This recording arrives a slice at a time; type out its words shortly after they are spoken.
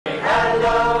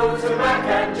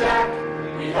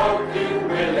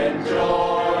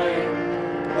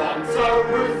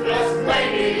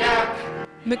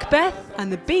Macbeth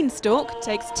and the Beanstalk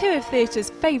takes two of theatre's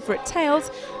favourite tales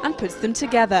and puts them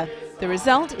together. The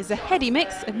result is a heady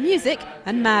mix of music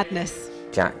and madness.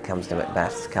 Jack comes to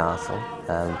Macbeth's castle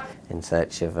in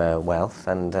search of wealth,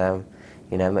 and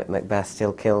you know, Macbeth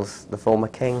still kills the former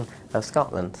king of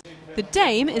Scotland. The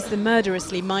dame is the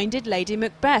murderously minded Lady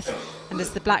Macbeth, and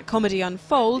as the black comedy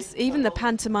unfolds, even the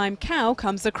pantomime cow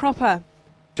comes a cropper.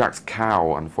 Jack's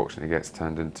cow unfortunately gets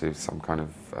turned into some kind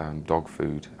of dog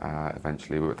food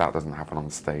eventually, but that doesn't happen on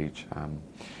stage.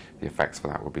 The effects for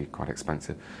that will be quite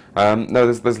expensive. No,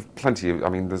 there's plenty of, I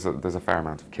mean, there's a fair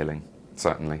amount of killing,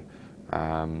 certainly.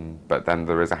 But then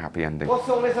there is a happy ending. What's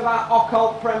all this about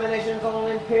occult premonitions on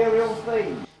an imperial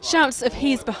theme? Shouts of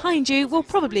 "He's behind you" will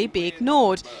probably be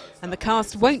ignored, and the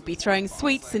cast won't be throwing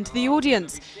sweets into the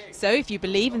audience. So if you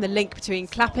believe in the link between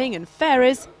clapping and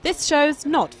fairies, this show's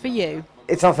not for you.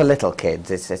 It's not for little kids,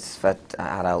 it's for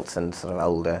adults and sort of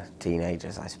older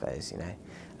teenagers, I suppose, you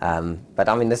know. But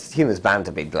I mean, this humour's bound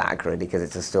to be black, really, because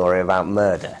it's a story about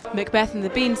murder. Macbeth and the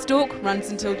Beanstalk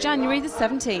runs until January the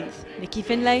 17th. Nikki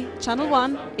Finlay, Channel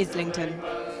 1, Islington.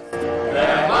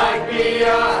 There might be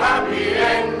a happy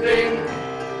ending,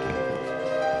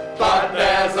 but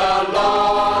there's a